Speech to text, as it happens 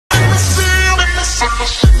So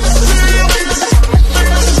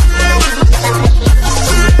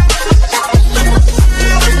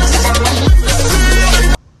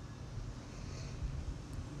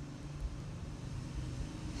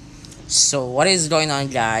what is going on,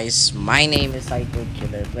 guys? My name is Psycho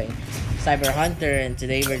Killer playing Cyber Hunter, and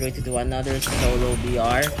today we're going to do another solo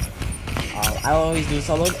BR. I always do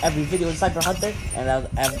solo every video in Cyber Hunter, and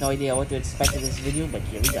I have no idea what to expect in this video, but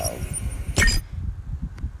here we go.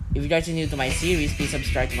 If you guys are new to my series, please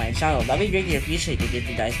subscribe to my channel. That'd be greatly appreciated if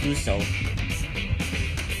you guys do so.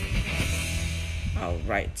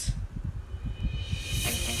 Alright.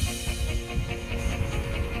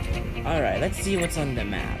 Alright, let's see what's on the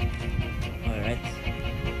map. Alright.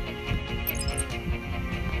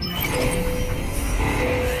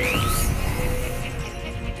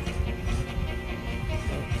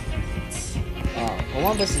 Oh,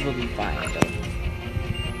 Columbus will be fine though.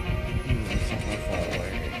 So far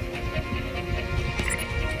forward.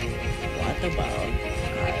 What about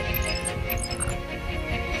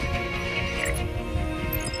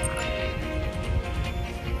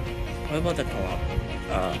what about the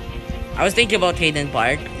Columbus? I was thinking about Hayden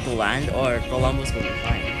Park to land, or Columbus will be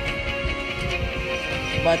fine.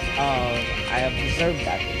 But I have observed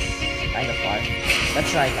that it's kind of far.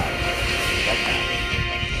 Let's try that. Like that.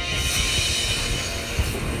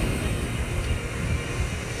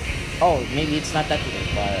 Oh, maybe it's not that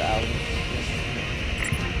far. I'm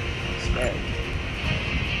scared.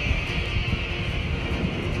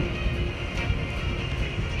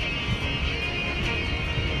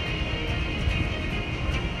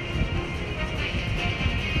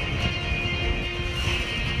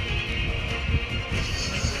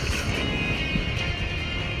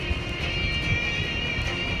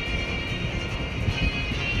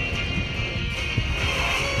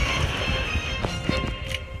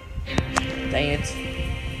 Dang it.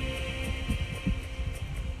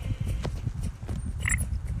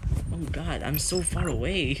 Oh god, I'm so far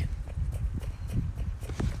away.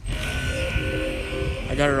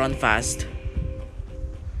 I gotta run fast.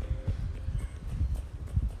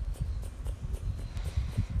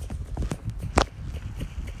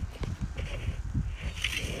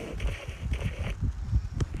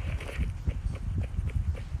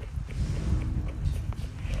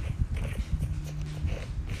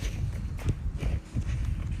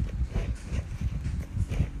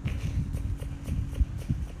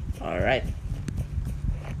 Alright.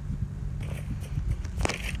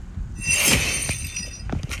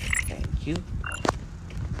 Thank you.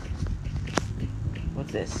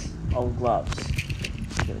 What's this? Oh, gloves.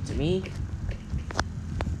 Give it to me.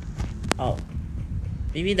 Oh.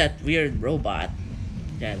 Maybe that weird robot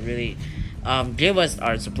that really gave us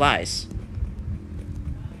our supplies.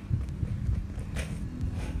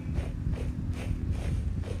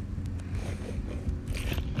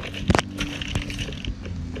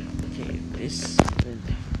 This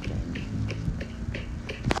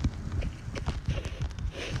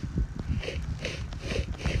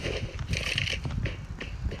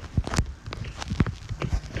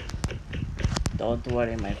don't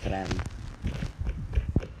worry, my friend.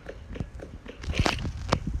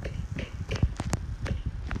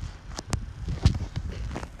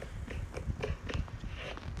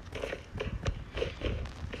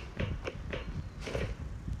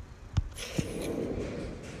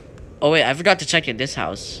 Oh wait, I forgot to check in this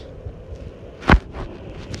house.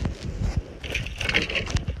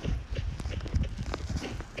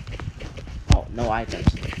 Oh, no items.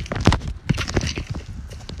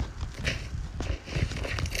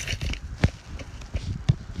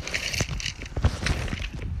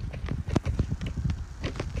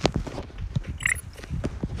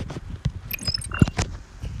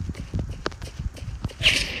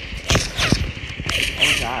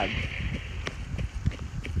 Oh god.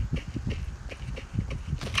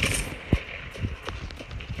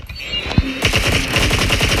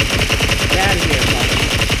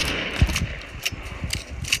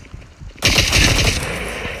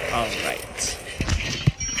 Alright.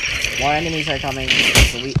 More enemies are coming.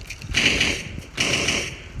 So we...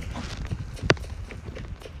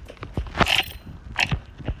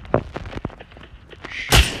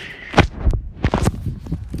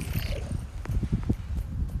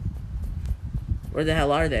 Where the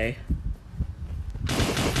hell are they?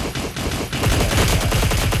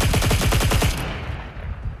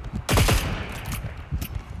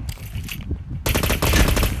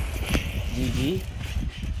 GG.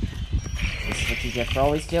 This is what you get for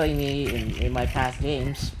always killing me in my past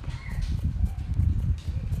games.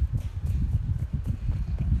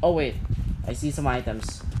 Oh wait, I see some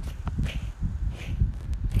items.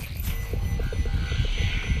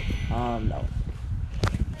 No.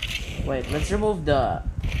 Wait, let's remove the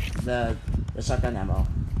shotgun ammo.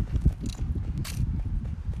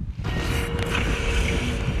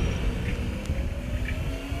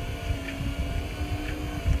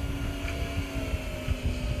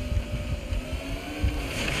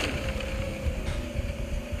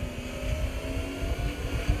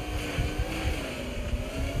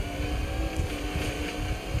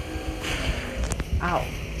 Ow.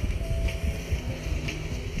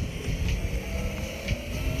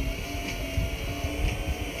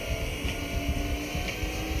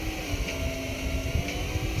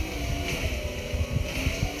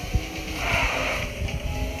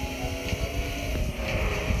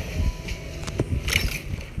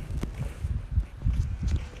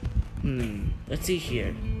 Let's see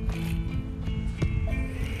here.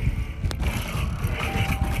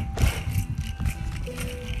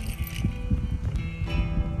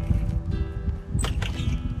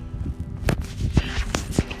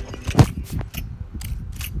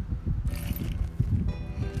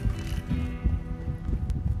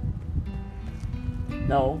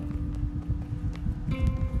 No.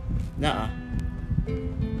 Nuh-uh.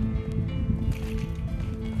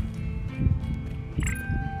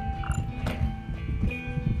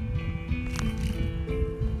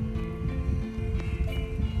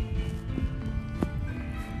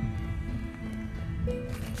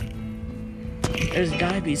 There's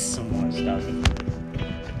gotta be some more stuff.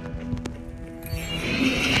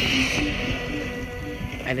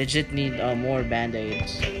 I legit need more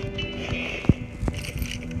band-aids.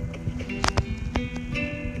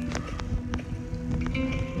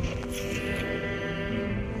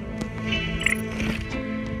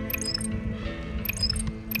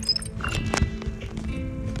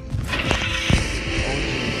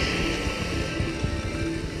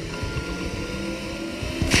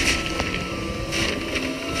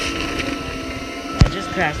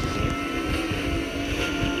 Crashed with you.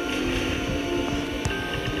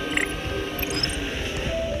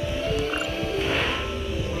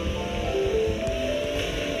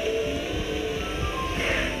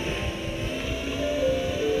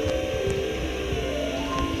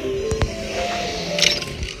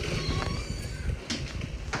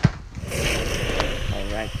 All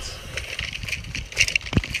right.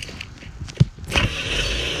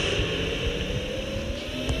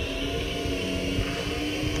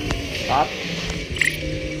 Up.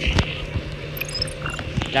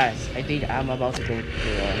 Guys, I think I'm about to go to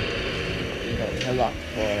the lock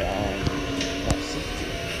for safety.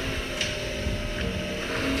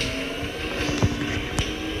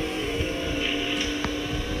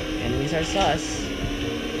 Enemies are sus.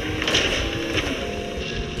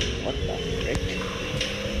 What the frick?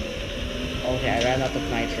 Okay, I ran out of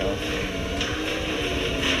nitro.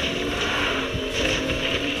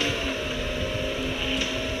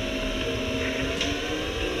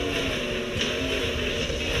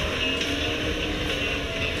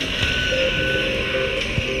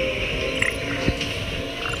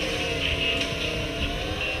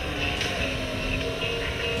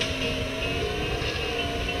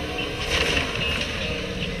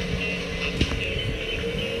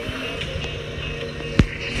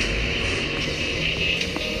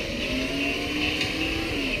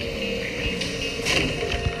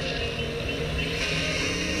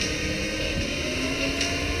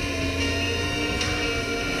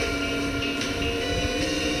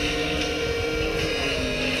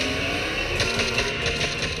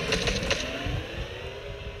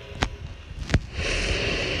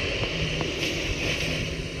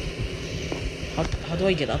 How do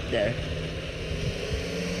I get up there?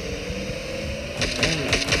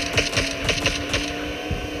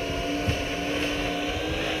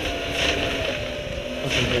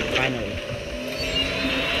 Okay, good, finally.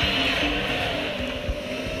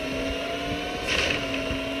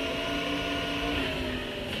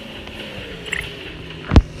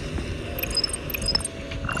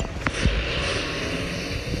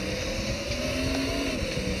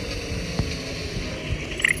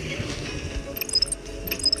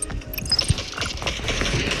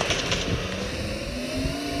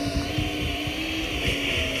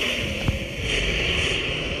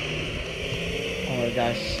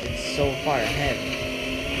 Gosh, it's so far ahead.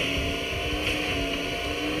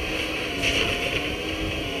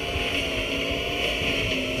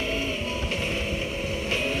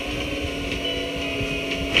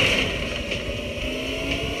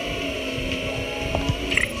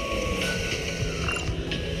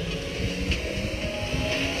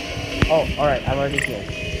 Oh, alright, I'm already here.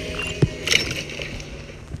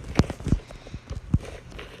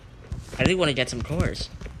 I really want to get some cores.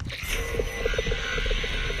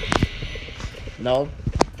 No.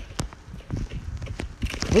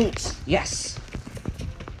 Boots, yes.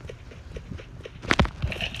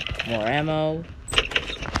 More ammo.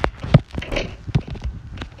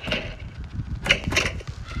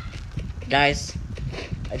 Guys,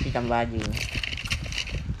 I think I'm lagging. Yep,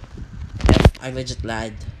 I legit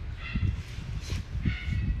lagged.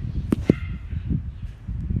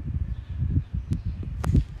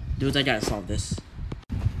 Dudes, I gotta solve this.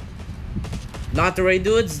 Not to worry,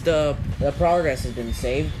 dudes. The progress has been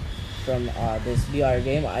saved from this VR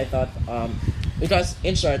game. I thought because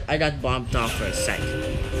in short, I got bumped off for a sec,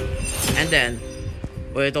 and then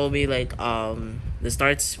when it told me like the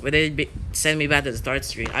starts when they send me back to the start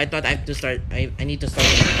screen, I thought I have to start. I need to start.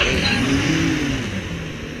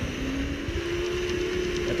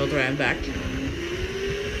 I thought I'm back.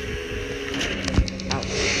 Ow.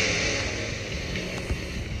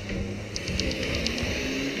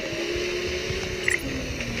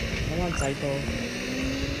 Come on, Psycho.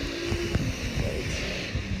 Wait.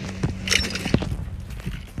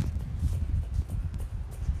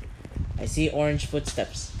 I see orange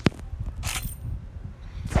footsteps.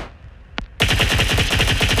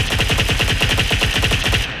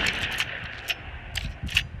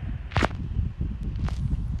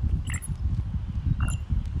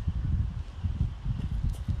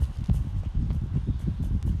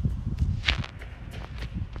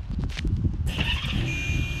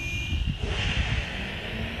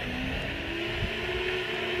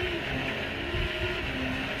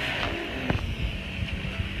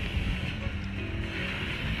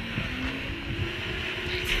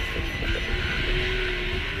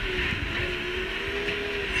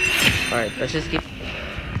 Alright, let's just keep.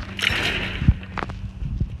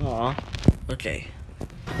 Aw. Okay.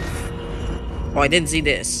 Oh, I didn't see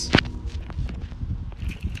this.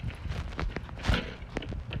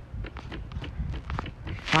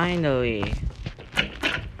 Finally.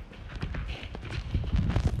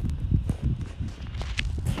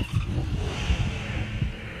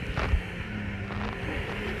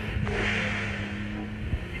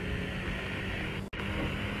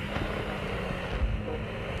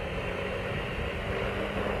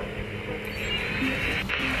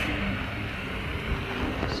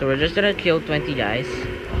 So we're just gonna kill 20 guys.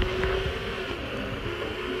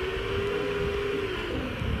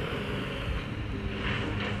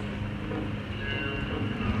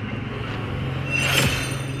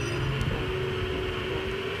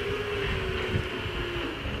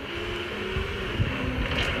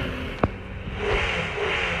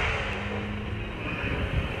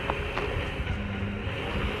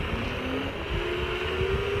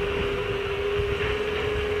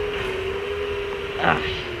 Ah.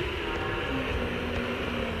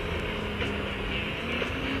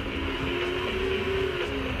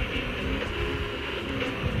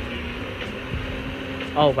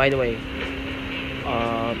 Oh, by the way,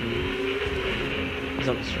 he's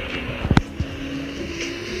on the street.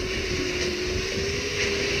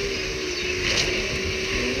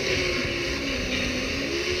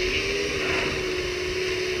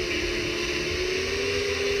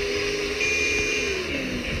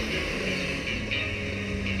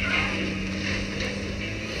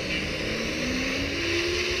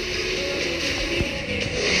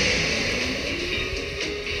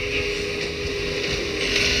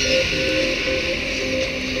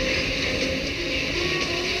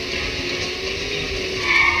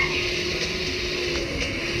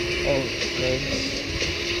 Oh, legs.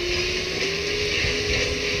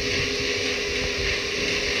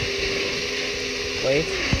 Wait.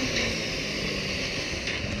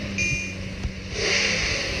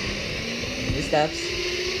 These steps.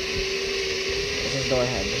 Let's just go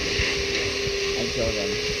ahead and kill them.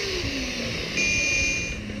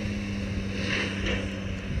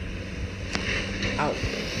 Ow.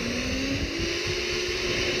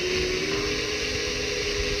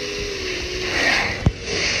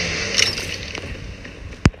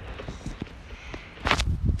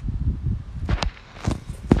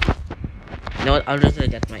 You know what? I'll just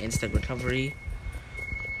get my instant recovery.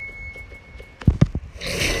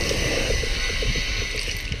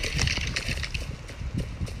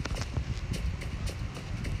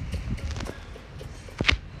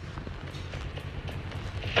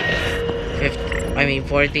 I mean,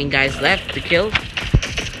 14 guys left to kill.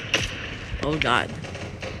 Oh god.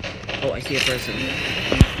 Oh, I see a person.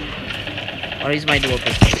 I'll use my dual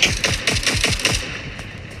pistol.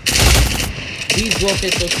 These dual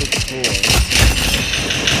pistols look cool.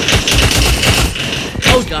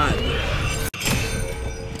 Oh god.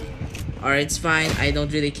 Alright, it's fine. I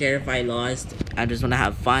don't really care if I lost. I just want to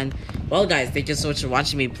have fun. Well guys, thank you so much for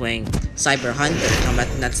watching me playing Cyber Hunter. Come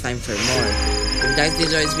back next time for more. If you guys did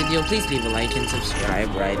enjoy this video, please leave a like and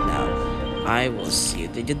subscribe right now. I will see you.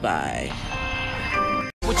 Goodbye.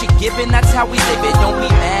 What you're given, that's how we live it. Don't be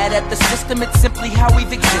mad at the system, it's simply how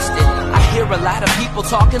we've existed. I hear a lot of people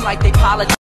talking like they apologize.